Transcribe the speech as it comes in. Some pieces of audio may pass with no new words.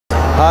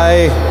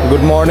Hi,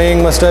 good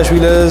morning Mustache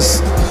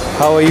wheelers.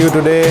 How are you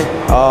today?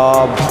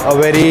 A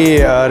very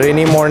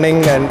rainy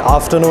morning and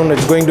afternoon.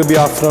 It's going to be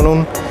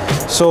afternoon.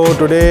 So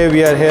today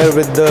we are here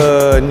with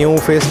the new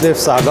Facelift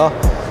Saga,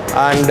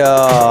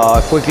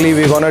 and quickly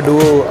we're gonna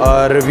do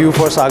a review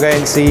for Saga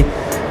and see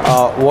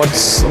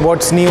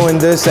what's new in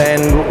this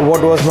and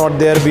what was not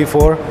there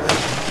before.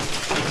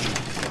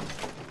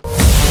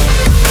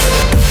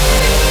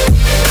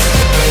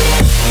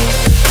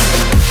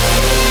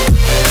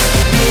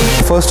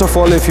 First of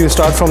all, if you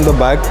start from the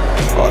back,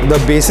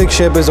 the basic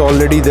shape is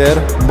already there,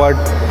 but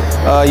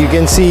you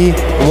can see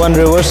one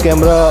reverse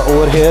camera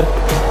over here,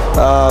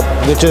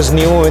 which is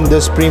new in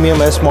this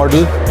Premium S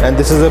model, and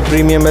this is a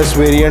Premium S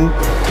variant.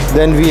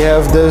 Then we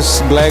have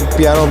this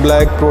piano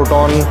black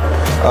Proton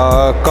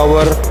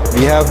cover.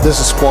 We have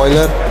this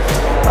spoiler.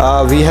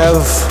 We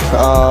have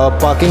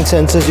parking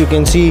sensors, you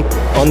can see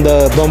on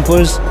the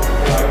bumpers.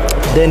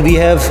 Then we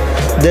have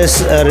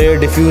this rear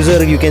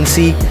diffuser. You can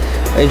see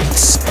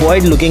it's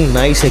quite looking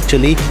nice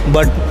actually,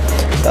 but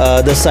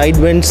the side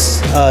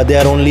vents, they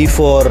are only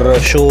for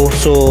show,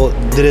 so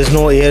there is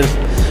no air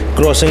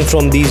crossing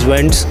from these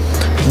vents,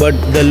 but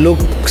the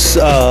looks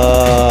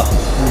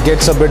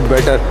gets a bit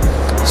better.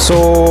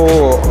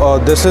 So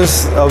this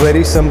is a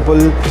very simple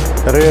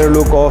rear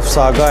look of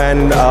Saga,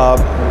 and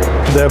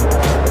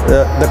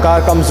the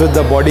car comes with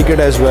the body kit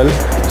as well.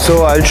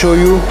 So I'll show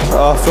you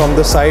from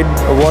the side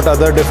what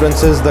other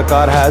differences the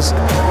car has.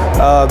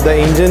 The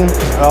engine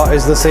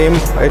is the same.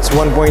 It's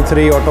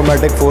 1.3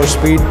 automatic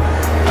 4-speed,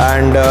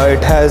 and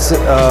it has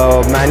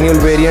a manual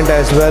variant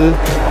as well,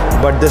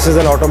 but this is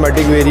an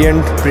automatic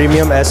variant,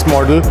 Premium S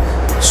model.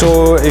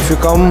 So if you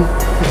come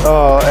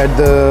at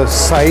the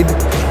side,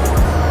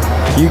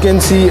 you can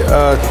see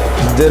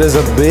there is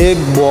a big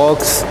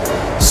box.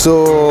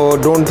 So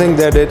don't think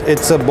that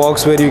it's a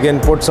box where you can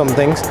put some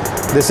things.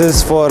 This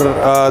is for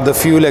the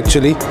fuel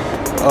actually,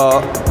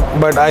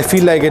 but I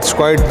feel like it's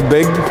quite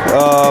big.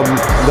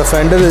 The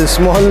fender is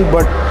small,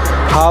 but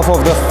half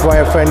of the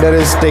fender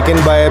is taken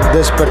by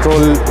this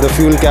the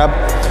fuel cap.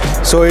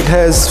 So it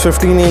has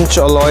 15-inch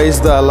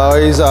alloys. The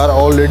alloys are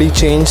already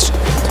changed.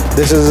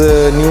 This is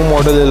a new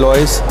model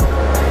alloys.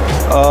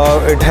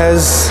 It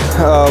has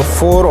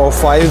 4 or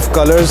 5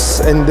 colors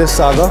in this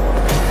Saga.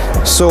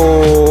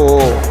 So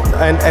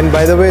and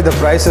by the way, the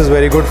price is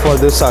very good for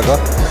this Saga.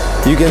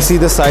 You can see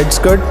the side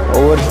skirt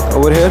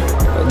over here.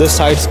 The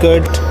side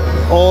skirt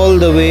all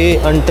the way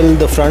until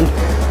the front,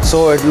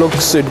 so it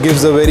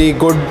gives a very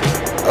good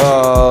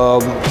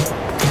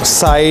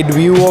side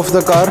view of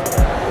the car.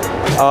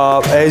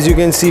 As you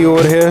can see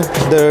over here,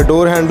 the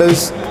door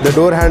handles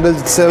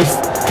itself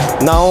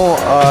now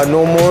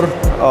no more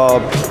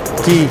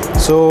key,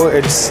 so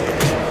it's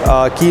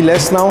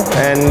keyless now,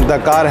 and the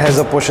car has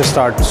a push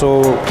start.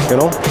 So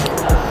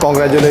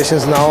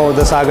congratulations, now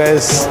the Saga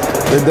is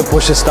with the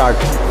push start.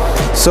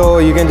 So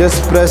you can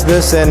just press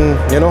this and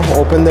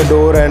open the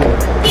door and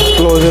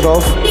close it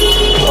off.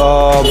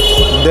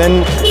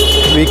 Then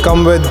we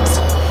come with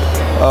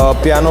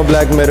piano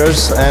black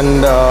mirrors,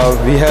 and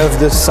we have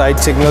this side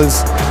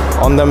signals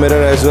on the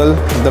mirror as well.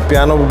 The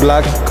piano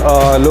black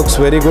looks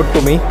very good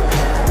to me.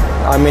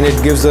 I mean,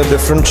 it gives a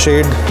different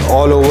shade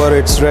all over.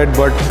 It's red,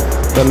 but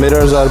the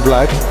mirrors are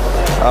black.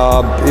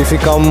 If you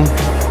come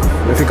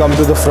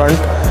to the front,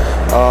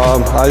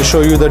 I'll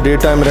show you the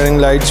daytime running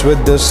lights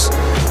with this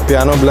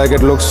piano black.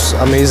 It looks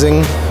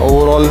amazing.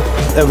 Overall,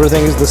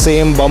 everything is the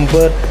same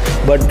bumper,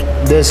 but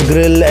this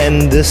grille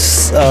and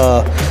this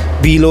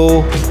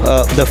below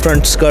the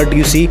front skirt,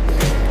 you see,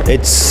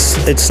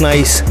 it's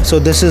nice. So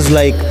this is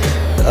like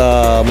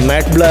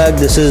matte black,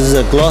 this is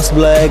gloss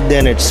black,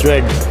 then it's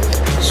red.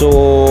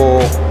 So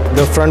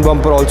the front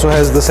bumper also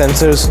has the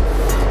sensors,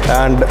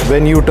 and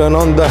when you turn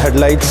on the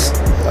headlights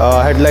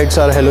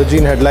are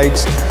halogen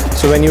headlights.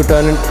 So when you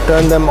turn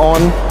them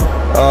on,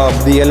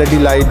 the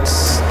LED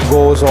lights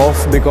goes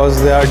off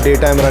because they are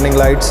daytime running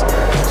lights.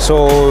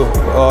 So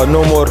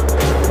no more,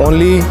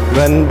 only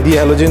when the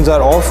halogens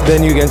are off,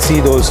 then you can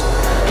see those.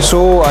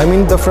 So I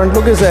mean, the front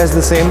look is as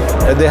the same.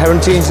 They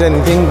haven't changed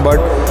anything, but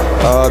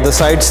the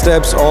side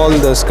steps, all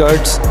the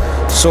skirts,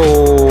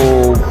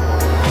 so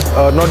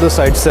not the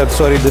side steps,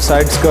 sorry, the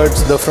side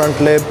skirts, the front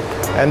lip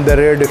and the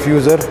rear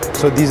diffuser.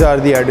 So these are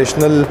the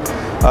additional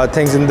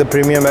things in the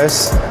Premium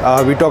S.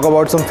 We talk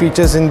about some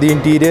features in the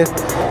interior.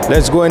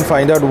 Let's go and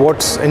find out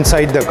what's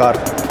inside the car.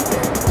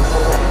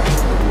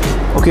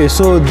 Okay,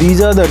 so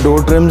these are the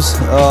door trims,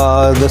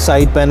 the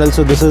side panel.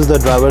 So this is the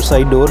driver's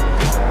side door,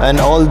 and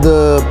all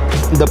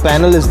the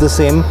panel is the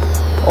same.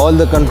 All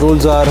the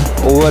controls are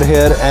over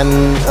here,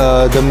 and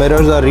the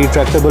mirrors are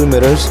retractable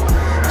mirrors.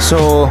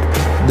 So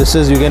this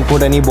is, you can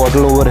put any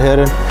bottle over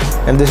here,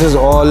 and this is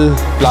all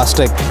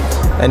plastic.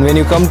 And when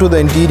you come to the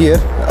interior,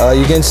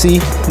 you can see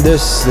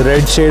this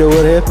red shade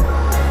over here,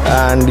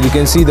 and you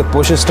can see the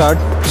push start.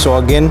 So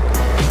again,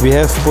 we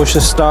have push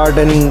start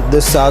in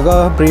this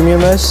Saga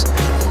Premium S.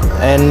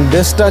 And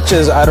this touch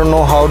is, I don't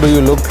know how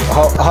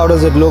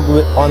does it look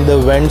on the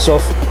vents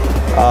of,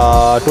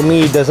 to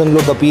me it doesn't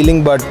look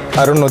appealing, but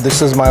I don't know,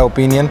 this is my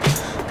opinion.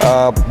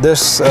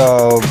 This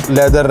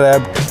leather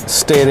wrapped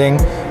steering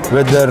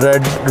with the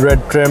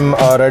red trim,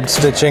 red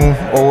stitching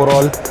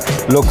overall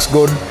looks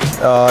good.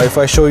 If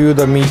I show you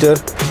the meter,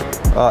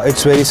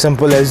 it's very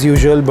simple as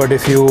usual, but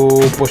if you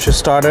push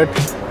start it,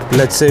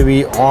 let's say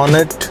we on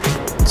it,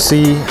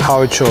 see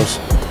how it shows.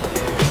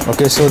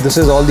 Okay, so this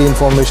is all the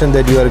information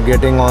that you are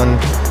getting on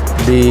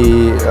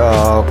the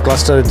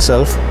cluster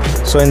itself.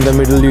 So in the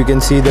middle you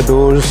can see the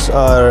doors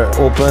are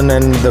open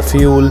and the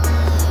fuel,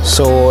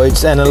 so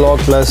it's analog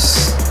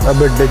plus a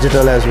bit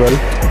digital as well.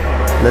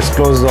 Let's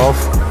close off.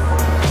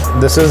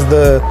 This is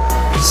the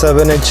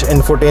 7-inch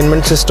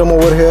infotainment system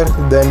over here.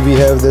 Then we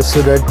have this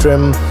red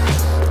trim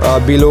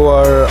below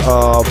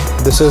our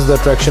this is the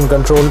traction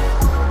control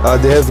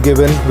they have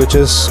given, which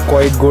is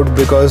quite good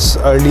because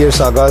earlier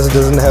Sagas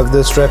doesn't have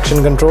this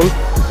traction control.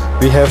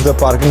 We have the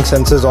parking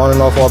sensors on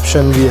and off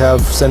option, we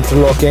have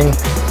central locking,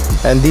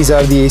 and these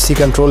are the AC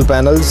control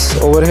panels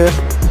over here.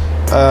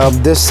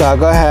 This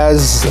Saga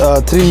has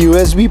 3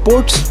 USB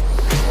ports,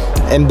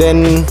 and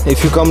then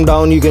if you come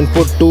down you can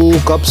put 2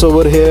 cups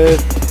over here.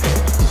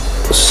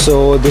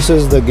 So this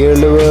is the gear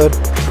lever,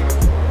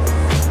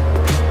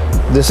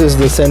 this is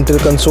the center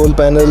console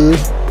panel.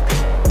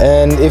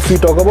 And if we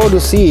talk about the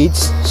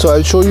seats, so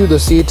I'll show you the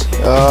seat.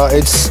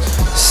 It's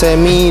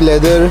semi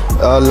leather,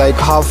 like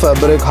half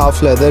fabric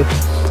half leather,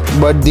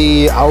 but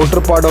the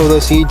outer part of the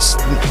seats,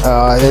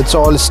 it's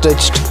all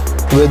stitched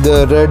with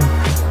the red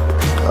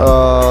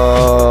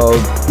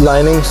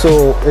lining,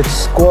 so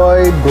it's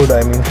quite good.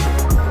 I mean,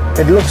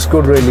 it looks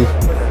good really.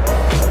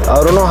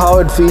 I don't know how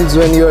it feels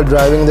when you are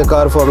driving the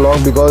car for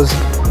long, because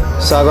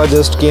Saga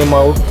just came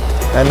out,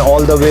 and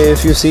all the way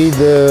if you see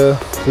the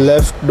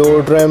left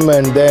door trim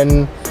and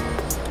then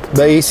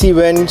the AC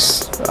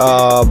vents,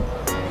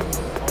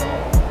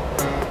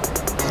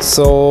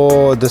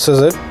 so this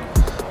is it.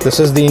 This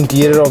is the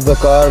interior of the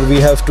car. We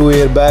have 2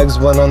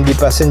 airbags, one on the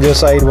passenger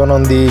side, one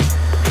on the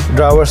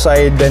driver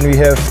side. Then we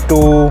have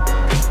 2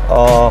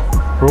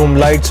 room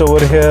lights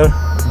over here.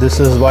 This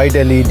is white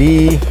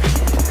LED,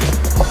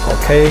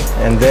 okay,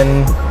 and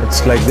then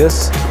it's like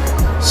this.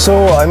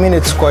 So I mean,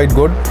 it's quite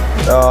good.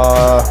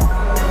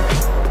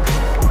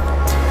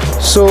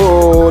 So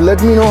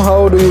let me know,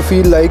 how do you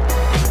feel like,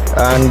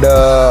 and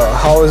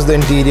how is the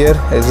interior?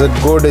 Is it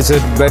good? Is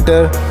it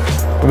better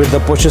with the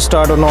push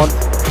start or not?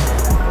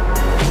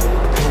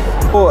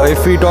 So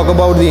if we talk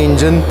about the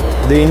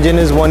engine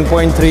is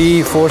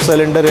 1.3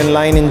 4-cylinder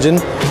inline engine,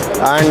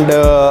 and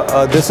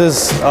this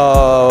is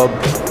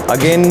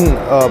again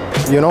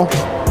you know,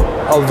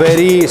 a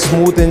very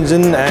smooth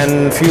engine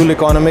and fuel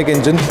economic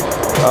engine.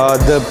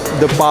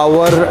 The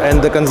power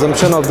and the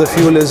consumption of the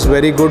fuel is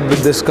very good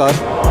with this car.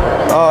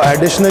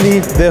 Additionally,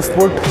 they've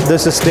put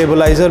this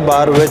stabilizer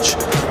bar, which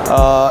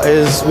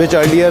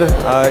earlier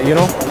you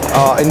know,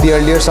 in the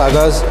earlier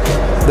Sagas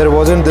there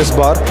wasn't this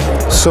bar.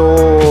 So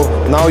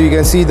now you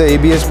can see the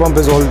ABS pump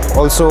is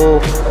also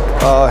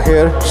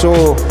here.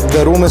 So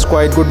the room is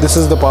quite good. This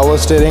is the power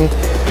steering,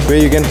 where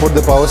you can put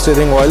the power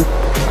steering oil,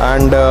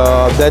 and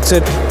that's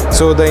it.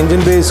 So the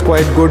engine bay is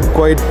quite good,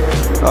 quite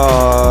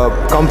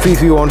comfy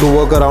if you want to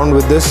work around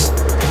with this.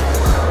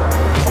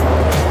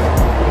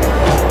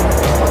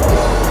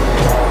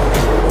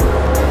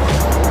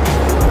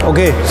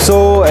 Okay,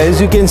 so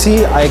as you can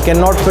see, I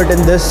cannot fit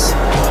in this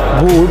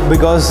boot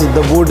because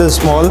the boot is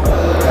small,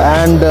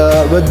 and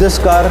with this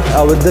car,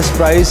 with this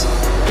price,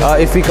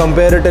 if we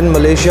compare it in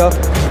Malaysia,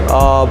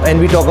 and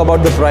we talk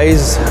about the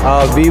price,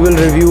 we will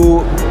review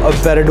a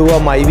Perodua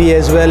Myvi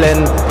as well,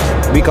 and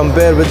we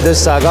compare with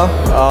this Saga.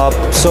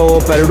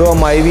 So Perodua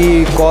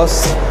Myvi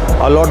costs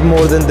a lot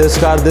more than this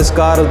car. This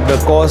car, the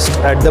cost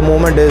at the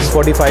moment is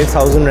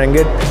 45,000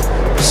 ringgit.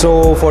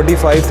 So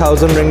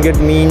 45,000 ringgit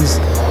means,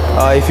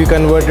 if you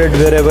convert it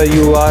wherever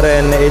you are,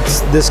 and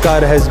this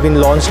car has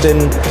been launched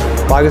in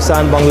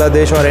Pakistan,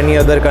 Bangladesh or any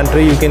other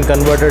country, you can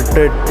convert it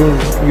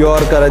to your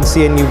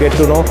currency and you get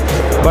to know.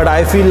 But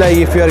I feel like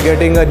if you are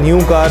getting a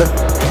new car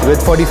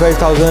with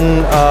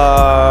 45,000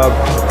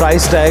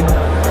 price tag,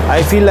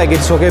 I feel like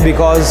it's okay,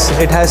 because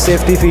it has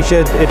safety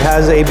features. It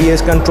has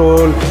ABS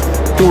control,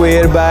 2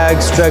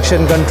 airbags,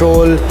 traction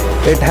control.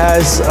 It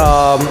has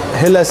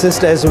hill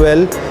assist as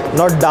well,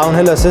 not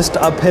downhill assist,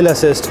 uphill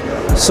assist.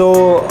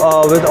 So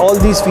with all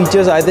these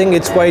features, I think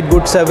it's quite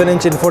good.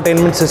 7-inch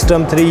infotainment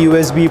system, 3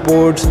 USB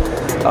ports.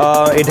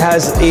 It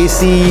has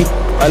AC,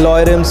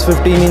 alloy rims,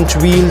 15-inch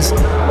wheels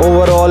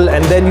overall,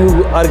 and then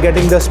you are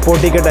getting the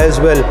sporty kit as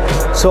well.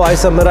 So I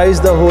summarize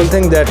the whole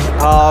thing that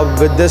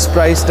with this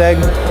price tag,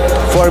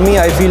 for me,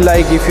 I feel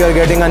like if you are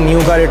getting a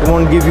new car, it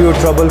won't give you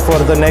trouble for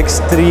the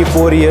next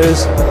 3-4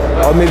 years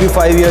or maybe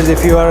 5 years,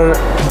 if you are,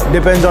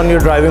 depends on your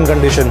driving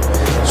condition.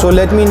 So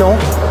let me know.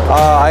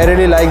 I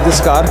really like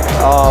this car,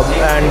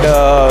 and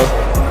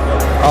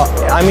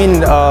I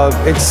mean,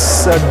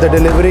 it's the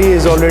delivery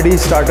is already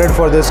started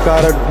for this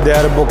car. They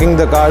are booking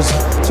the cars.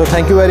 So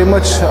thank you very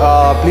much.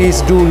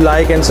 Please do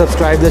like and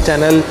subscribe the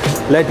channel.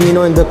 Let me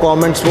know in the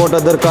comments what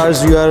other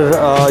cars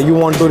you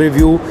want to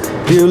review.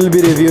 We will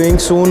be reviewing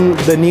soon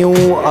the new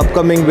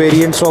upcoming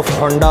variants of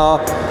Honda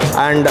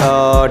and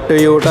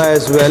Toyota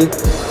as well.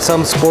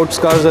 Some sports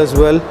cars as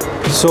well.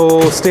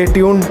 So stay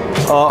tuned.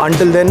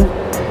 Until then,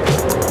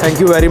 thank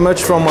you very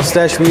much from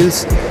Mustache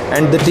Wheels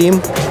and the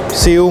team.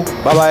 See you.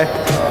 Bye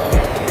bye.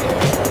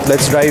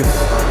 Let's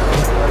drive.